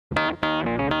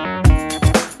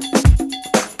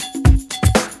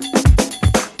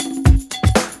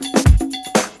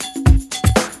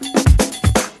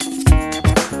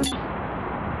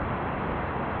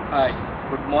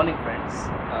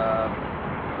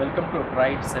Welcome to a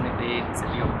bright sunny day in the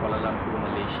city of Kuala Lumpur,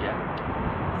 Malaysia.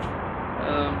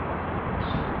 Um,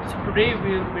 so today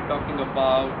we will be talking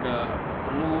about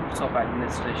routes of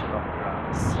administration of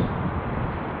drugs.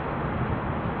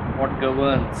 What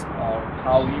governs or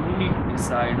how you need to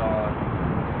decide on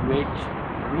which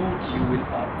route you will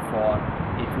opt for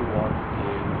if you want to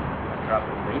give a drug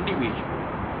to the individual.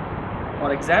 For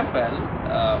example,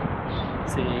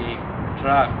 say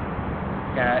drug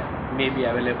may be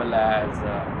available as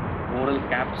oral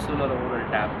capsule or oral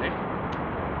tablet.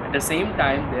 At the same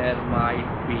time, there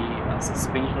might be a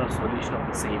suspension or solution of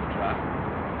the same drug.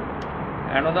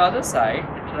 And on the other side,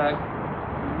 the drug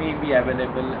may be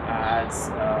available as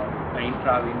an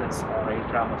intravenous or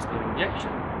intramuscular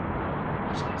injection.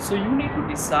 So you need to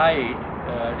decide,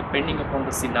 depending upon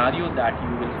the scenario that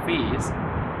you will face,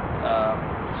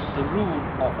 the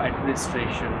route of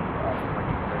administration of a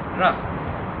particular drug.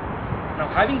 Now,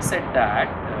 having said that,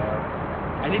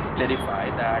 I need to clarify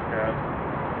that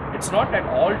it's not that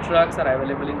all drugs are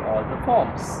available in all the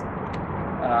forms.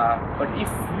 But if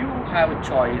you have a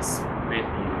choice with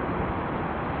you,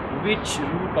 which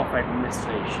route of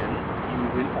administration you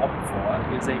will opt for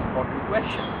is an important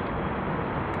question.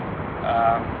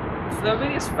 So there are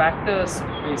various factors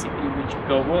basically which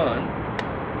govern,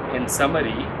 in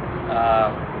summary,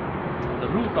 the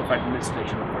route of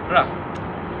administration of a drug.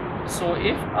 So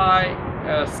if I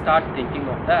start thinking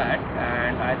of that,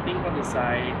 and I think on the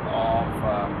side of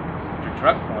the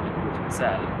drug molecules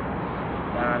itself,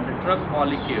 and the drug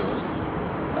molecule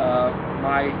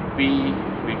might be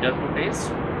bitter to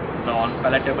taste,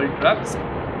 non-palatable drugs.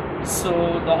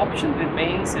 So the option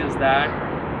remains is that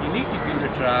you need to give the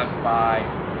drug by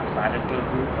parenteral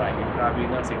route, like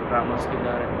intravenous,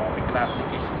 intramuscular, and topical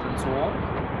applications, and so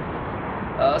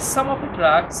on. Some of the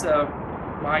drugs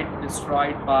might be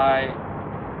destroyed by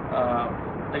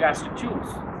the gastric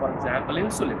juice. For example,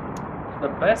 insulin. The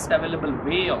best available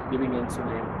way of giving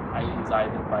insulin is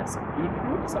either by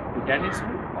subcutaneous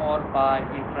route, or by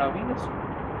intravenous route.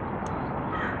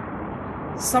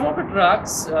 Some of the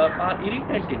drugs are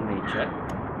irritant in nature,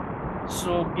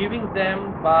 so giving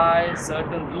them by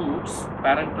certain routes,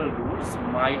 parenteral routes,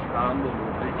 might harm the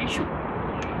local tissue.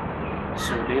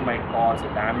 So they might cause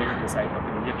damage at the site of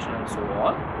injection and so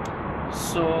on.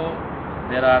 So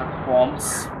there are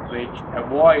forms which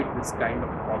avoid this kind of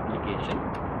complication.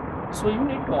 So you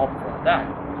need to opt for that.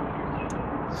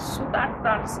 So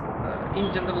that's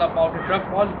in general about a drug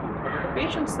molecule. But on the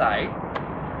patient side,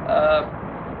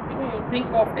 you think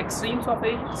of extremes of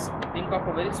ages. Think of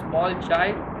a very small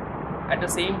child. At the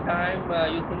same time,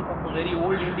 you think of a very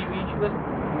old individual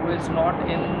who is not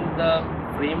in the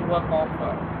framework of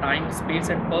time, space,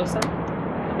 and person.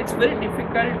 It's very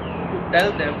difficult to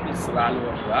tell them to swallow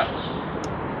a drug.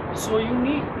 So you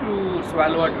need to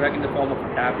swallow a drug in the form of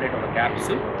a tablet or a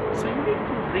capsule. So you need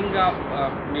to bring up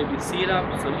maybe syrup,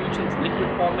 solutions, liquid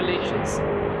formulations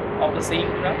of the same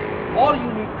drug, or you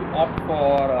need to opt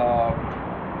for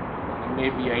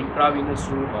maybe an intravenous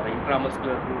route or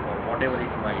intramuscular route, or whatever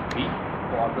it might be,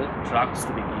 for the drugs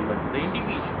to be given to the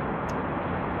individual.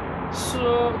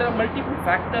 So there are multiple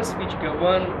factors which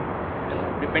govern,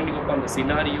 depending upon the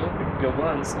scenario, it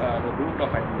governs the route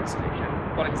of administration.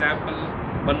 For example,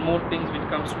 one more thing which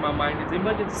comes to my mind is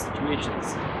emergency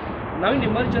situations. Now in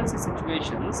emergency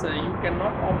situations, you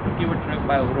cannot opt to give a drug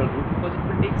by oral route because it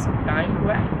will take some time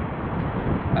to act.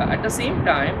 At the same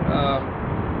time,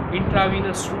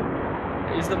 intravenous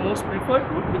route is the most preferred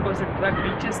route because the drug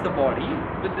reaches the body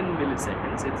within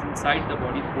milliseconds. It's inside the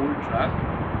body, the whole drug,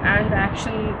 and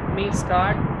action may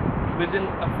start within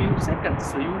a few seconds.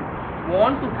 So you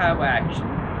want to have action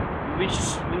which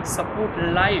will support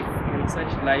life in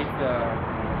such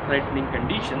life-threatening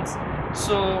conditions.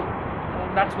 So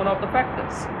that's one of the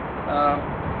factors.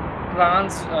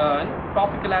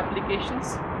 Topical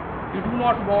applications. You do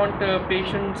not want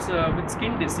patients with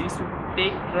skin disease to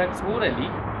take drugs orally,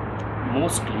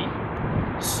 mostly.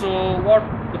 So what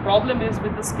the problem is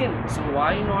with the skin? So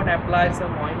why not apply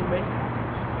some ointment?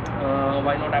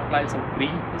 Why not apply some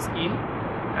cream to the skin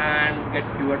and get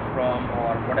cured from,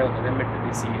 or whatever the rheumatic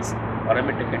disease or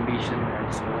rheumatic condition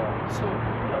and so on. So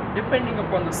depending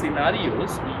upon the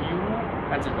scenarios, you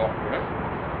as a doctor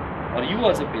or you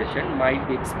as a patient might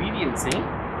be experiencing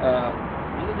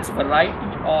this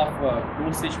variety of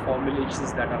dosage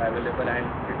formulations that are available, and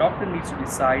the doctor needs to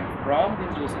decide from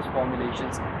these dosage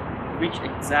formulations which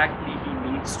exactly he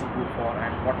needs to go for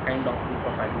and what kind of route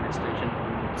of administration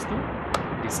he needs to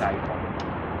decide on.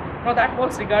 Now that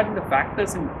was regarding the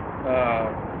factors in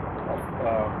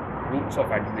routes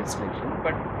of administration.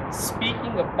 But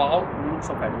speaking about routes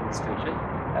of administration,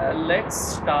 Let's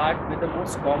start with the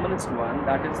most commonest one,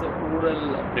 that is the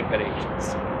oral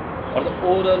preparations or the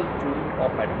oral route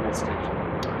of administration.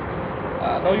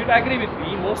 Now you'll agree with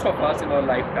me, most of us in our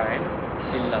lifetime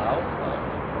till now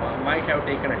might have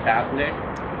taken a tablet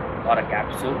or a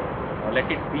capsule, or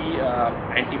let it be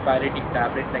antipyretic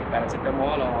tablet like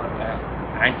paracetamol or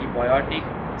antibiotic,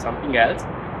 something else.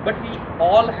 But we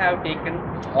all have taken,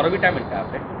 or a vitamin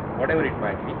tablet, whatever it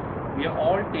might be. We have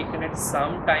all taken at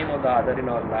some time or the other in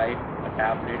our life a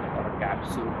tablet or a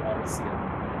capsule or a serum.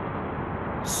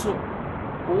 So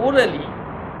orally,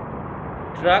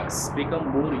 drugs become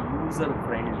more user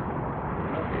friendly.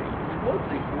 You don't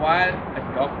require a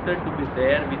doctor to be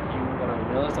there with you, or a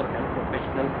nurse or health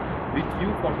professional with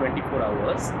you for 24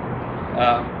 hours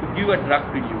to give a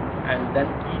drug to you and then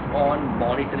keep on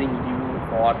monitoring you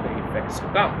for the effects to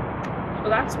come. So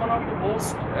that's one of the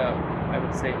most, I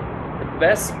would say, the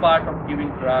best part of giving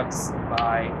drugs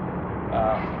by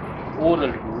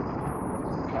oral route.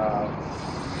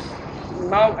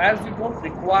 Now, as you don't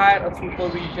require a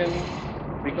supervision,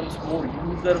 becomes more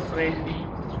user friendly.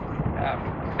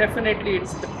 Definitely,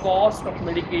 it's the cost of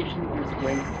medication is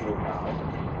going to go down.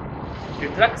 The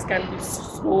drugs can be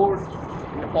stored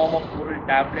in the form of oral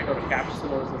tablet or a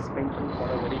capsule or suspension for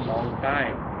a very long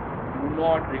time. Do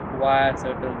not require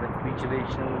certain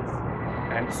refrigerations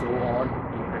and so on to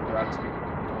keep the drugs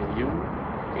with you.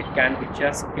 It can be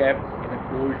just kept in a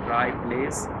cool, dry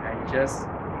place and just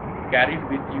carried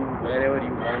with you wherever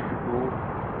you want to go.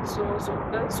 So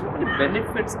there are so many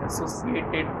benefits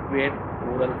associated with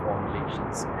oral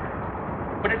formulations.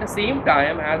 But at the same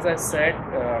time, as I said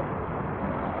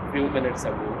a few minutes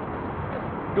ago,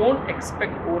 don't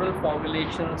expect oral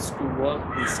formulations to work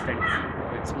instantly.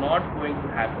 It's not going to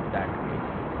happen that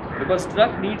way, because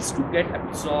drug needs to get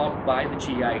absorbed by the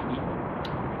GIT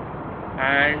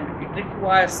and it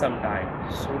requires some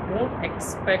time. So don't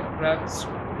expect drugs to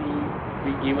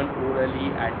be given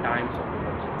orally at times of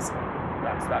emergency.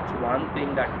 That's one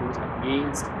thing that goes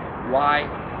against why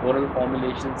oral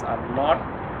formulations are not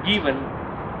given,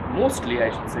 mostly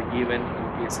I should say given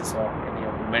in cases of any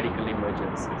of the medical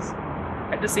emergencies.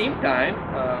 At the same time,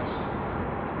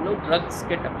 drugs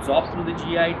get absorbed through the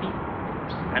GIT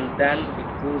and then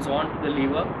it goes on to the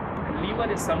liver. And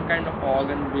liver is some kind of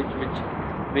organ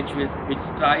which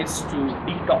tries to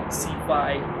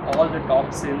detoxify all the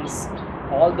toxins,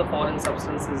 all the foreign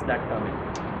substances that come in.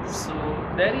 So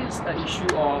there is an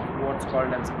issue of what's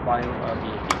called as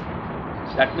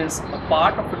bioavailability. That means a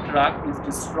part of a drug is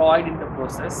destroyed in the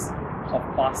process of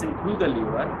passing through the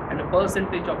liver, and a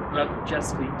percentage of drug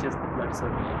just reaches the blood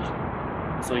circulation.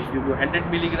 So if you do 100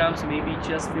 milligrams, maybe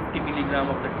just 50 milligram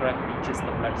of the drug reaches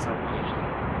the blood circulation.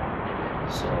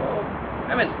 So,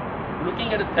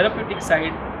 looking at the therapeutic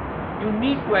side, you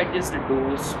need to adjust the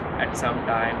dose at some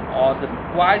time, or the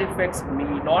required effects may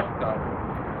not come.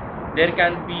 There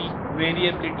can be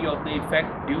variability of the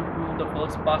effect due to the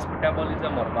first pass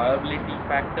metabolism or bioavailability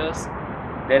factors.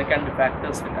 There can be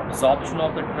factors with absorption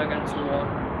of the drug and so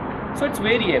on. So it's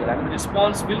variable. The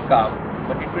response will come,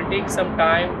 but it will take some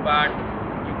time. But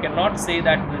you cannot say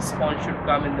that the response should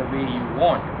come in the way you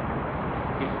want.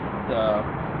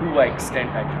 To an extent,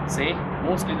 I should say,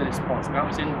 mostly the response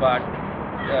comes in, but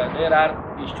there are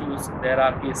issues. There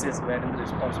are cases wherein the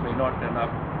response may not turn up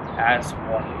as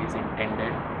what is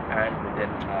intended and within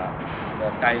the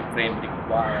time frame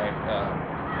required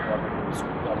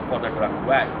for the drug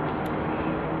to act.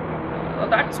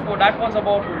 That was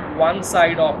about one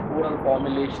side of oral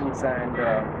formulations and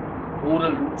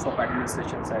oral routes of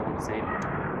administrations, I would say.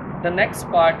 The next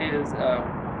part is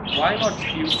why not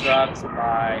give drugs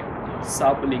by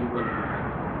sublingual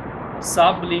route.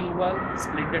 Sublingual,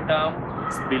 split the tongue,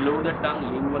 it's below the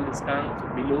tongue, lingual is tongue, so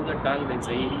below the tongue there is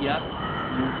an area,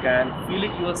 you can feel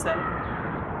it yourself,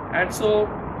 and so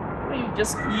you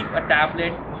just keep a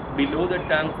tablet below the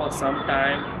tongue for some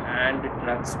time and the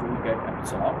drugs will get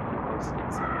absorbed, because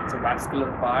it's a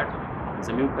vascular part, there's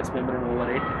a mucous membrane over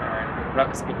it and the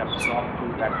drugs get absorbed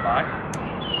through that part.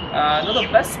 Now the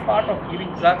best part of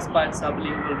giving drugs by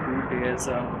sublingual route is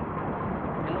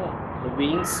the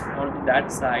veins onto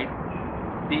that side,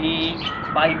 they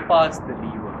bypass the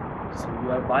liver, so you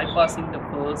are bypassing the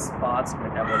first pass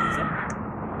metabolism,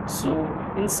 so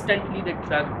instantly the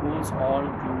drug goes on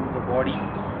to the body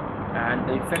and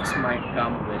the effects might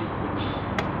come very quickly.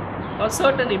 Now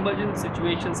certain emergency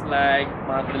situations like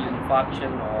myocardial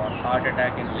infarction or heart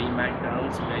attack in layman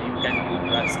terms, where you can give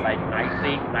drugs like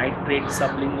nitrate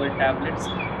sublingual tablets,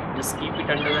 just keep it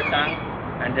under the tongue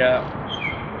and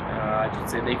I should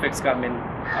say the effects come in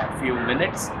a few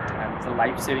minutes and it's a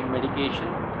life-saving medication.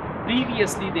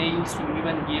 Previously they used to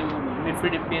even give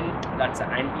nifedipine, that's an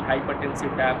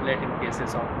antihypertensive tablet in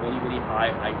cases of very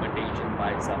high hypertension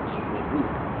by sublingual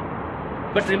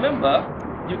route. But remember,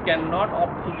 you cannot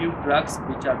opt to give drugs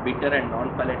which are bitter and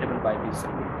non-palatable by this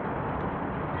route.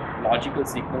 Logical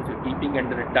sequence, you're keeping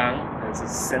under the tongue, there's a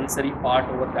sensory part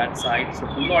over that side, so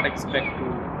do not expect to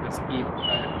just keep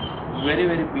a very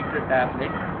bitter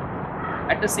tablet.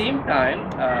 At the same time,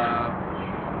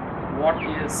 what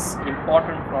is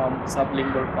important from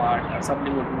sublingual part,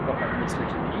 sublingual route of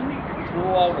administration, you need to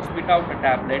throw out or spit out the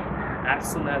tablet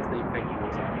as soon as the effect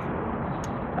goes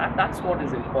out. That's what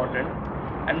is important.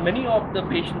 And many of the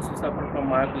patients who suffer from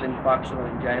myocardial infarction or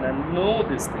angina know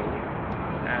this thing.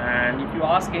 And if you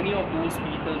ask any of those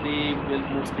people, they will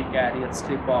mostly carry a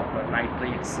strip of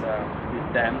nitrates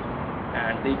with them,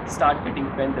 and they start getting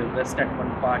pain. They'll rest at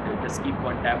one part, they'll just keep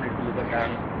one tablet to the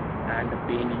tongue, and the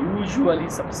pain usually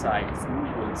subsides.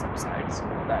 So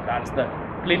that's the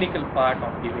clinical part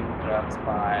of giving drugs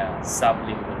by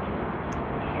sublingual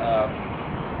route.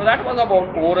 So that was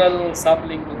about oral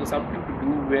sublingual, something to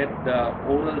do with the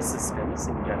oral systems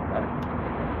in general.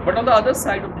 But on the other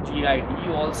side of the GIT,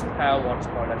 you also have what's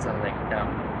called as a rectum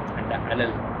and the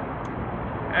anal.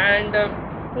 And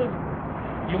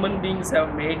human beings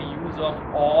have made use of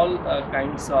all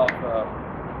kinds of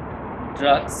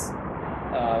drugs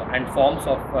and forms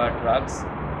of drugs,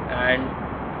 and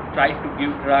tried to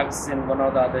give drugs in one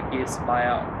or the other case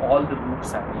via all the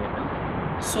routes available.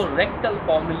 So rectal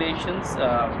formulations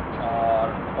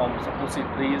or from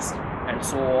suppositories and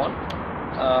so on.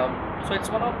 So it's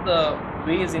one of the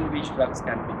ways in which drugs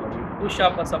can be given. You push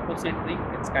up a suppository,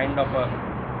 it's kind of a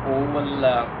oval,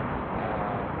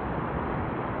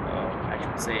 I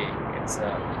should say it's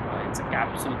a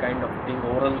capsule kind of thing,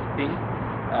 oral thing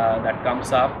that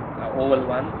comes up, oval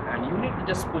one, and you need to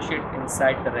just push it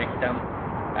inside the rectum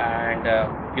and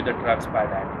give the drugs by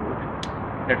that route.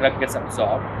 The drug gets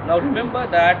absorbed. Now remember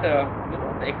that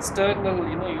the external,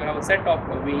 you have a set of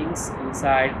veins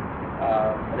inside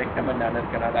rectum and anal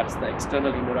canal. That's the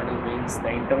external hemorrhoidal veins, the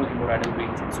internal hemorrhoidal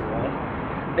veins, and so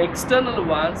on. The external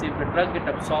ones, if the drug gets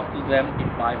absorbed to them, it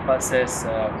bypasses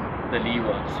the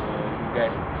liver, so you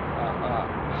get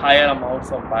higher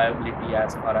amounts of viability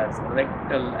as far as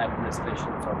rectal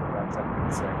administrations of drugs are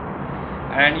concerned.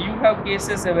 And you have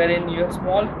cases wherein you have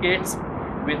small kids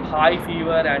with high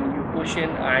fever and you push in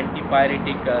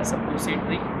antipyretic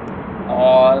suppository,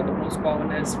 or the most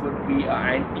commonest would be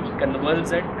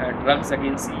anticonvulsant drugs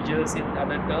against seizures in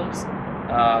other terms,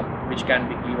 which can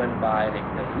be given by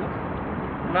rectal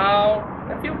route. Now,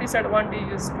 a few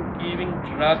disadvantages to giving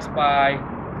drugs by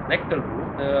rectal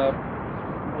route. The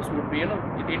most would be,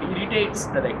 it irritates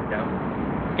the rectum,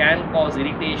 can cause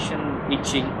irritation,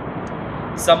 itching.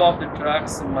 Some of the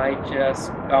drugs might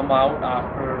just come out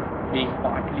after being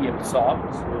partly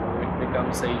absorbed, so it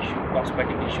becomes a issue,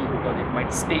 cosmetic issue, because it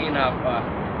might stain up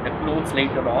the clothes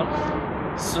later on.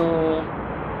 So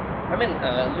I mean,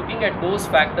 looking at those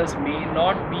factors may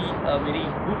not be a very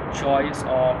good choice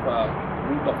of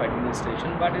route of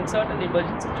administration, but in certain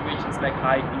emergent situations like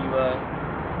high fever,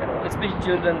 especially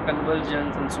children,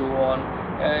 convulsions and so on,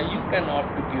 you can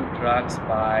opt to give drugs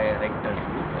by rectal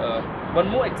route. One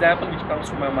more example which comes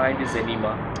to my mind is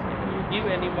enema. You give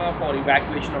enema for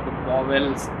evacuation of the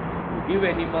bowels, you give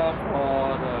enema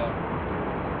for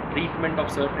treatment of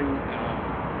certain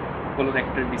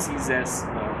colorectal diseases,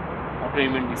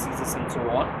 autoimmune diseases and so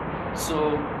on.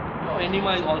 So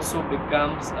enema also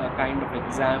becomes a kind of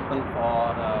example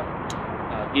for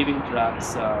giving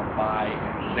drugs by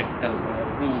rectal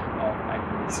route of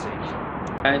administration.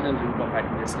 Vaginal route of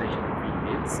administration in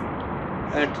females.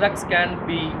 Drugs can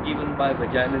be given by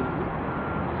vaginal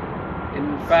route.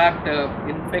 In fact,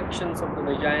 infections of the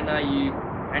vagina,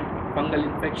 and fungal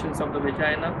infections of the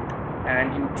vagina,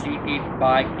 and you treat it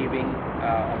by giving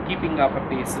or keeping up a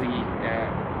pessary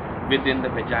within the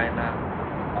vagina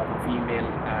of a female,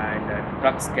 and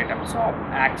drugs get absorbed,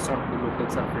 acts on the local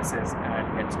surfaces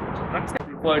and gets good. So drugs are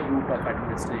preferred route of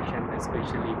administration,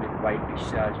 especially with white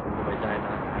discharge from the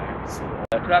vagina and so on.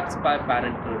 Drugs by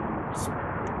parenteral routes.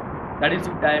 That is,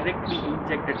 you directly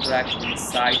inject a drug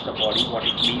inside the body. What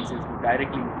it means is you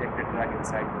directly inject a drug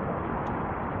inside the body.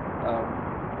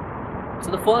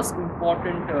 So the first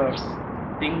important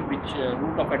thing which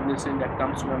route of administration that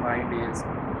comes to my mind is,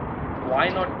 why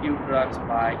not give drugs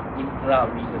by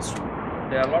intravenous route?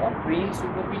 There are a lot of veins,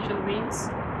 superficial veins,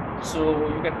 so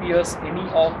you can pierce any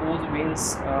of those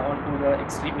veins onto the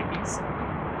extremities,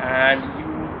 and you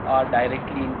are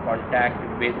directly in contact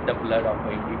with the blood of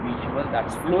an individual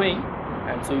that's flowing,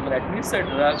 and so you can administer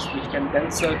drugs which can then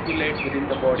circulate within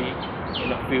the body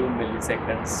in a few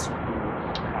milliseconds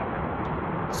to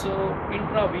happen. So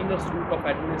intravenous route of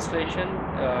administration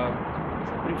is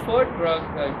a preferred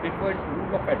preferred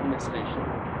route of administration,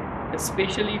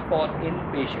 especially for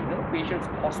inpatient. Patients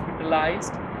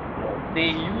hospitalized, they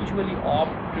usually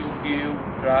opt to give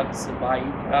drugs by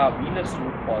intravenous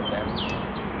route for them.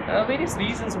 Various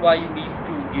reasons why you need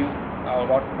to give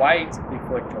why it's a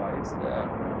preferred choice.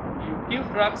 You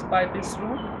give drugs by this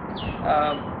route.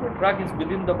 The drug is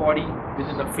within the body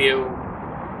within a few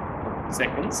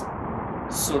seconds,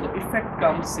 so the effect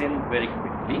comes in very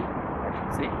quickly, I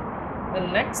should say. The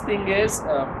next thing is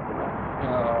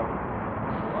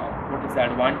what is the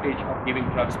advantage of giving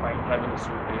drugs by intravenous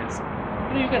route is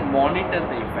you can monitor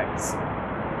the effects.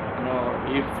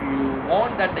 If you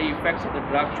want that the effects of the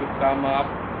drug should come up,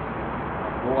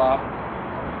 go up,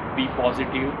 be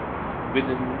positive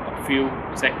within a few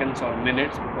seconds or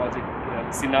minutes, because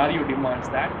the scenario demands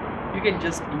that, you can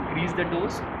just increase the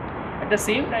dose. At the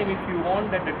same time, if you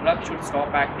want that the drug should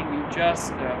stop acting, you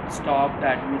just stop the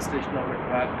administration of the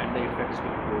drug and the effects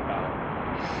will go down.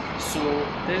 So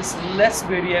there's less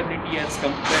variability as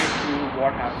compared to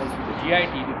what happens with the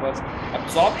GIT, because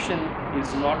absorption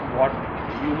is not what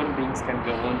human beings can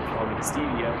govern from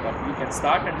exterior, but we can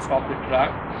start and stop the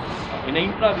drug in an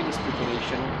intravenous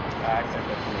preparation at a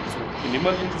definite. So in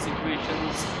emergency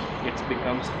situations, it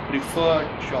becomes preferred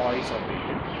choice of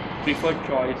agent, preferred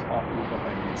choice of route of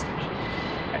administration.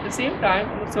 At the same time,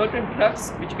 certain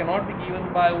drugs which cannot be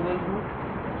given by oral route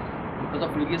because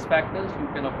of various factors, you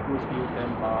can of course give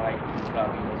them by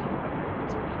intravenous route of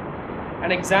administration.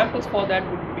 And examples for that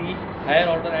would be higher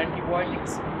order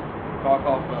antibiotics. Talk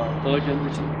of third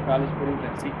generation cephalosporin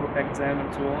like cefotaxime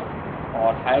and so on,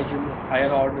 or higher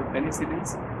order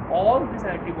penicillins. All these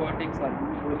antibiotics are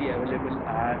usually available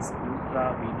as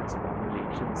intravenous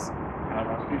formulations and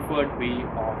a preferred way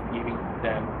of giving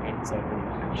them in certain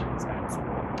infections and so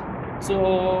on. So,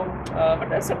 but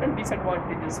there are certain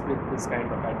disadvantages with this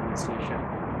kind of administration.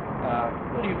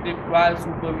 You require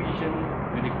supervision,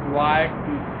 you require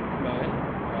to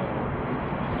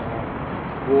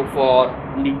go for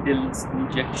needles,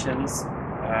 injections,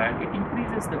 and it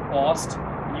increases the cost.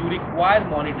 You require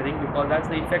monitoring, because as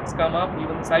the effects come up,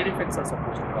 even the side effects are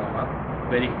supposed to come up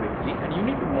very quickly, and you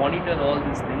need to monitor all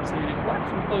these things. So you require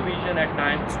supervision at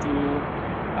times to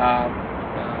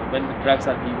when the drugs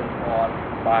are given for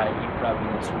by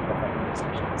intravenous route of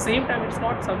administration. At the same time, it's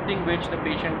not something which the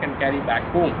patient can carry back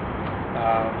home.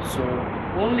 So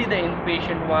only the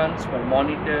inpatient ones who are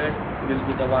monitored will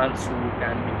be the ones who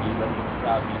can be given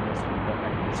intravenous route of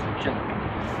administration.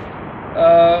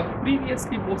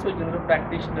 Previously, most of general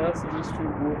practitioners used to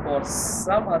go for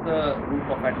some other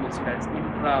route of administration as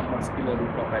intramuscular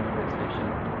route of administration.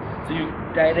 So you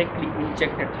directly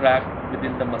inject a drug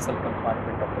within the muscle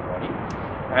compartment of the body,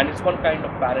 and it's one kind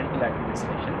of parenteral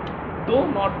administration, though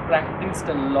not practiced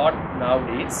a lot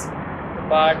nowadays,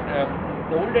 but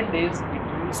the olden days it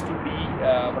used to be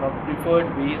one of the preferred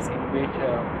ways in which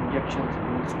injections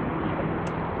used to be given.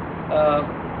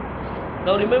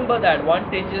 Now remember, the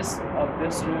advantages of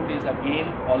this route is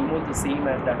again almost the same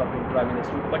as that of intravenous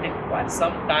route, but it requires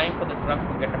some time for the drug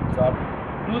to get absorbed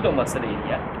to the muscle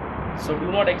area. So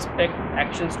do not expect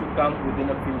actions to come within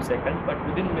a few seconds, but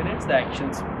within minutes the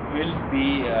actions will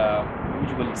be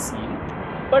usually seen.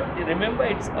 But remember,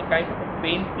 it's a kind of a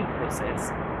painful process,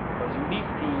 because you need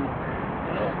to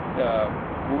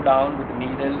go down with the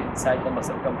needle inside the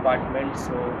muscle compartment.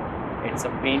 So it's a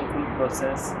painful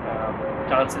process.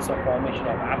 Chances of formation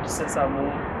of abscess are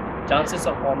more. Chances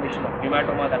of formation of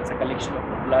hematoma, that's a collection of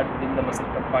the blood within the muscle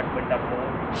compartment, are more.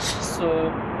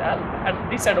 So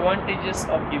disadvantages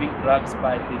of giving drugs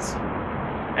by this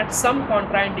route. And some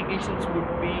contraindications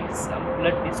would be some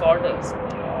blood disorders.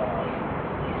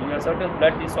 There are certain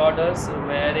blood disorders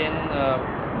wherein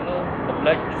the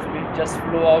blood will just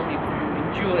flow out if you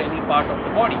injure any part of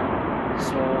the body.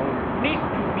 So need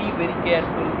to be very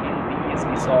careful in these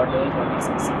disorders or these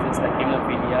diseases like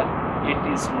hemophilia. It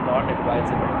is not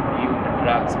advisable to give the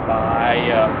drugs by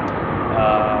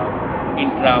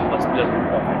intramuscular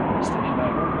route of administration.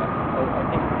 I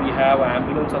think we have an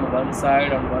ambulance on one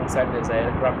side there's an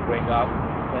aircraft going up.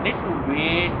 I need to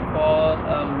wait for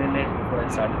a minute before I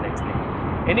start the next thing.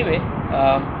 Anyway,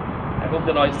 I hope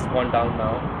the noise has gone down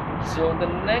now. So the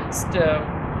next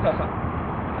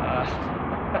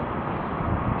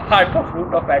part of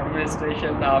route of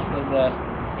administration after the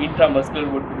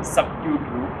intramuscular would be the subcutaneous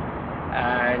route.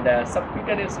 And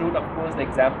subcutaneous route, of course, the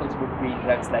examples would be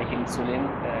drugs like insulin,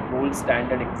 gold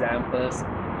standard examples.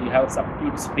 You have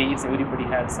subcutaneous space, everybody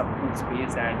has subcutaneous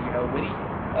space, and you have very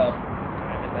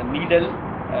a needle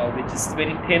which is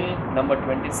very thin, number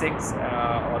 26,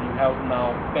 or you have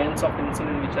now pens of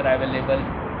insulin which are available,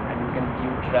 and you can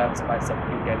give drugs by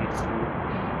subcutaneous route,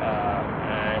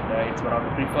 and it's one of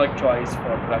the preferred choice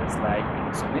for drugs like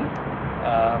insulin.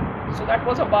 So that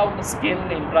was about the skin,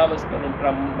 intravascular,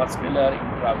 intramuscular,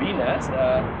 intravenous.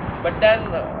 But then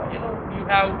you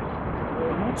have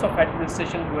routes of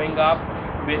administration going up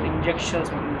with injections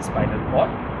within the spinal cord,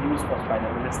 used for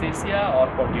spinal anesthesia or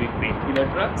for giving painkiller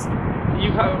drugs.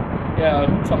 You have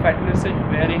routes of administration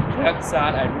wherein drugs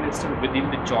are administered within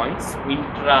the joints,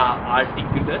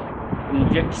 intra-articular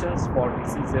injections for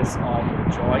diseases of the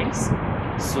joints.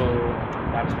 So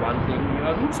that's one thing. You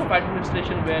have routes of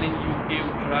administration wherein you give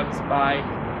drugs by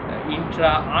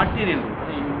intra-arterial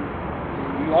route.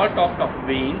 We all talked of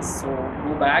veins, so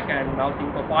go back and now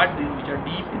think of arteries which are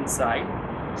deep inside.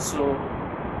 So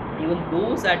even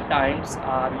those at times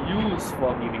are used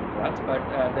for giving drugs, but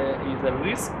there is a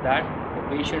risk that the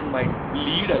patient might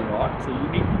bleed a lot. So you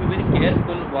need to be very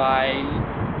careful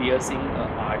while piercing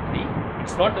an artery.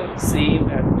 It's not the same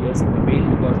as piercing the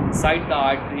vein, because inside the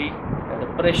artery the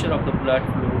pressure of the blood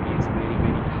flow is very,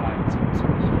 very high. So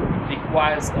it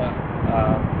requires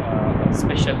a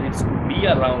specialist to be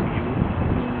around you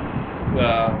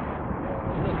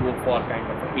to go for kind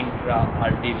of an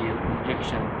intra-arterial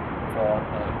injection for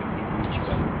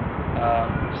individual.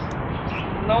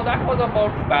 Now that was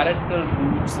about parental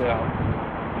routes,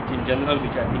 which in general,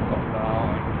 which I think of now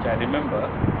and which I remember.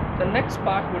 The next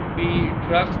part would be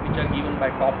drugs which are given by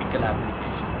topical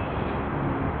application.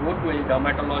 Go to a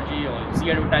dermatology or you see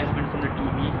advertisements on the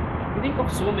TV, you think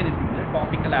of so many things,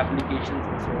 topical applications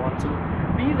and so on. So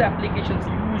these applications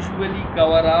usually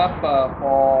cover up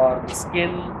for the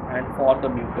skin and for the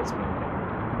mucous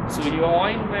membrane. So your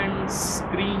ointments,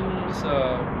 creams,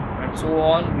 and so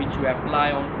on, which you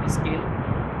apply onto the skin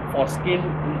for skin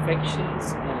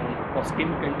infections, for skin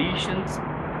conditions,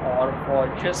 or for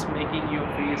just making your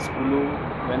face glow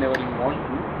whenever you want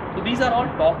to. So these are all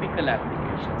topical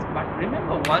applications. But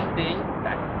remember one thing,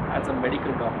 that as a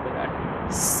medical doctor,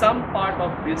 that some part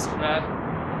of this drug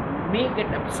may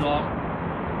get absorbed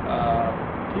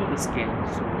through the skin.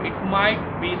 So it might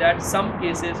be that some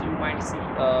cases you might see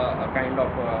a kind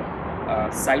of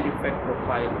side effect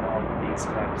profile of these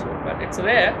drugs. So, but it's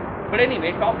rare. But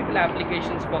anyway, topical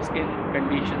applications for skin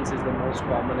conditions is the most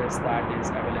commonest that is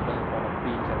available for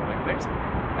creams and ointments.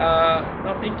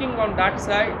 Now thinking on that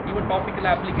side, even topical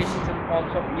applications in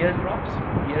forms of ear drops,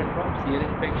 ear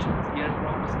infections, ear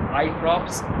drops, eye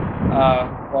drops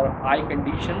for eye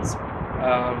conditions,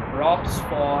 drops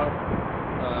for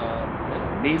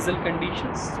nasal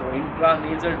conditions, so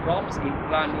intranasal drops,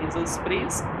 intranasal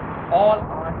sprays, all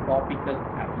are topical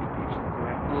applications. You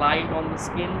apply it on the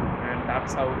skin, and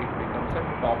that's how it becomes a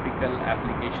topical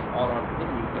application, or onto the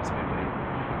mucous membrane.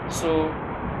 So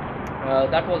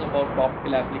that was about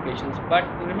topical applications. But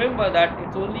remember that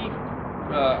it's only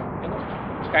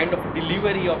kind of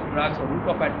delivery of drugs or route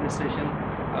of administration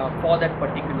for that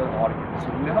particular organ. So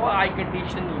you have an eye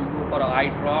condition, you go for an eye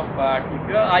drop, but if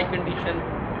you have eye condition,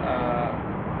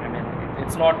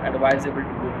 it's not advisable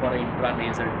to go for an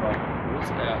intranasal drop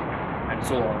and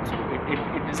so on. So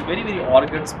it is very, very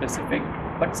organ specific,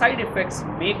 but side effects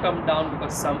may come down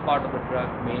because some part of the drug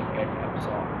may get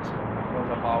absorbed. So that was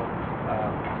about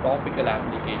topical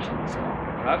applications of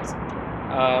drugs.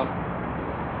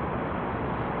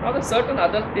 Now the certain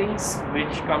other things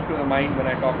which come to my mind when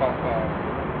I talk of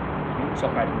routes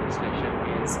of administration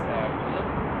is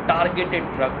targeted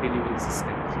drug delivery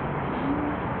systems.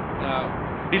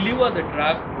 You deliver the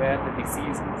drug where the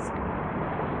disease is.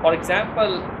 For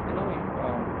example,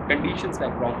 conditions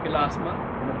like bronchial asthma,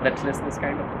 breathlessness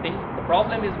kind of thing. The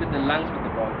problem is with the lungs, with the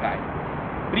bronchi.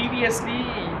 Previously,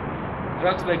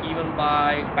 drugs were given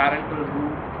by parenteral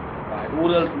route, by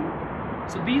oral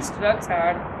route. So these drugs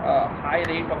had a high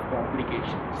rate of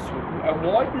complications. So to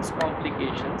avoid these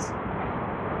complications,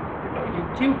 you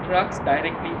give drugs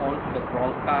directly onto the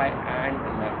bronchi and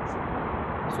the lungs.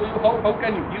 So how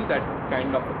can you give that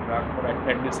kind of a drug for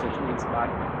administration? Is by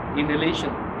inhalation,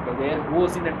 because the air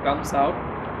goes in and comes out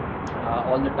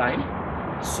all the time.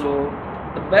 So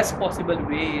the best possible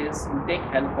way is you take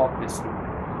help of this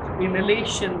route. So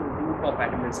inhalation route of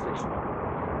administration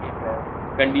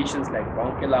for conditions like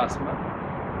bronchial asthma,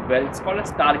 where it's called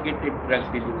as targeted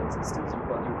drug delivery systems,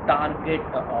 because you target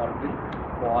an organ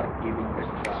for giving the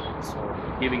drug. So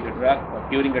giving the drug or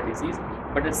curing a disease,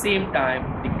 but at the same time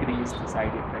decrease the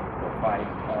side effect profile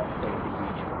of the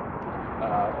individual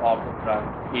of the drug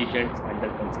agents under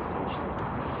consideration.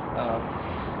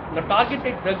 The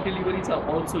targeted drug deliveries are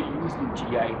also used in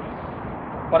GID.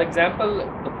 For example,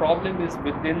 the problem is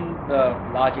within the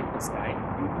large intestine.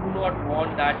 You do not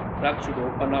want that drug should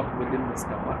open up within the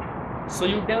stomach. So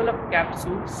you develop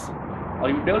capsules or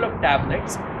you develop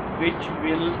tablets which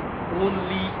will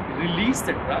only release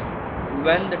the drug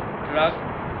when the drug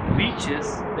reaches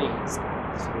the intestine.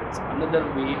 So it's another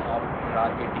way of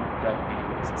targeting drug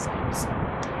delivery systems.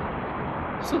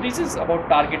 So this is about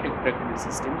targeted drug delivery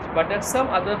systems, but there's some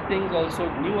other things also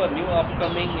new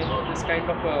upcoming. This kind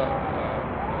of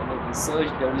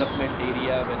research development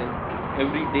area wherein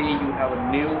every day you have a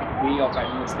new way of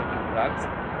administering drugs.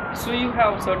 So you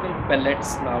have certain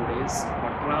pellets nowadays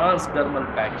or transdermal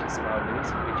patches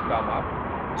nowadays which come up.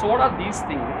 So what are these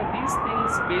things? These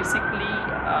things basically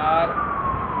are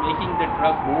making the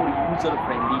drug more user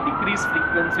friendly, decrease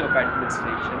frequency of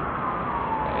administration.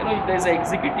 If there is an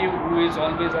executive who is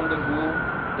always on the go,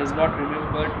 does not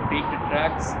remember to take the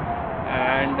drugs,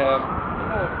 and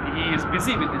he is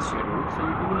busy with his schedule, so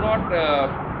you do not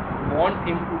want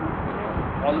him to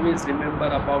always remember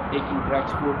about taking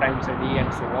drugs 4 times a day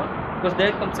and so on, because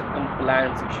there comes a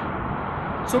compliance issue.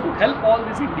 So to help all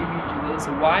these individuals,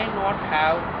 why not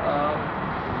have a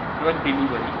drug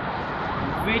delivery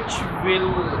which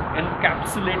will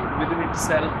encapsulate within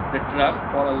itself the drug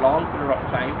for a long period of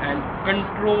time, and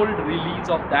controlled release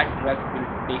of that drug will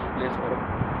take place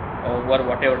over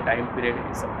whatever time period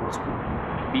is supposed to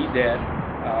be there,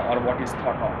 or what is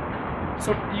thought of.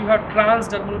 So you have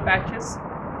transdermal patches.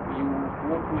 You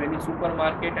go to any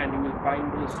supermarket and you will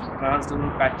find those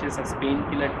transdermal patches as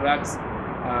painkiller drugs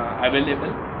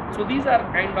available. So these are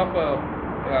kind of a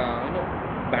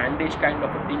bandage kind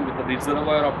of a thing with a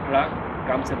reservoir of drug. It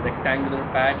comes in rectangular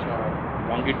patch or a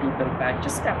longitudinal patch.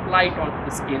 Just apply it onto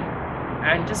the skin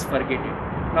and just forget it.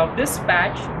 Now this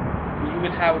patch, you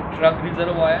will have a drug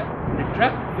reservoir. The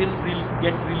drug will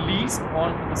get released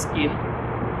onto the skin.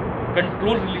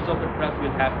 Controlled release of the drug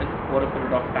will happen for a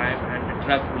period of time, and the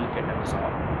drug will get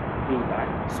absorbed through that.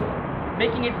 So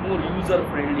making it more user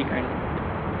friendly kind of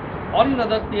thing. Or in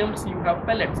other terms, you have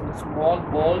pellets, small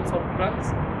balls of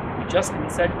drugs. You just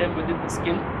insert them within the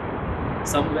skin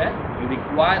somewhere. You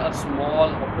require a small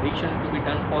operation to be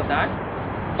done for that,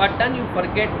 but then you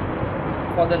forget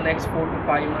for the next 4 to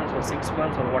 5 months or 6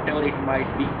 months or whatever it might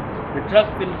be. The drug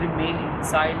will remain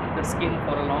inside the skin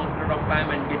for a long period of time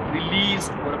and get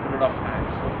released over a period of time.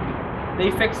 So the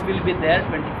effects will be there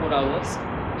 24 hours.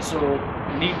 So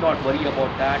need not worry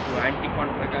about that. Your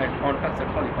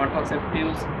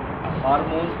contraceptives are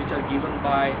hormones which are given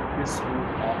by this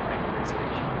route of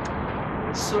administration.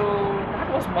 So that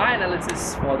was my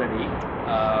analysis for the day.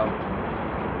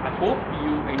 I hope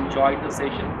you enjoyed the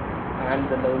session and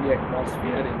the lovely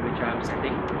atmosphere in which I am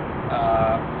sitting.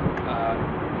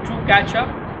 To catch up,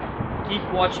 keep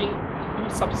watching, do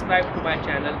subscribe to my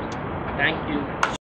channel. Thank you.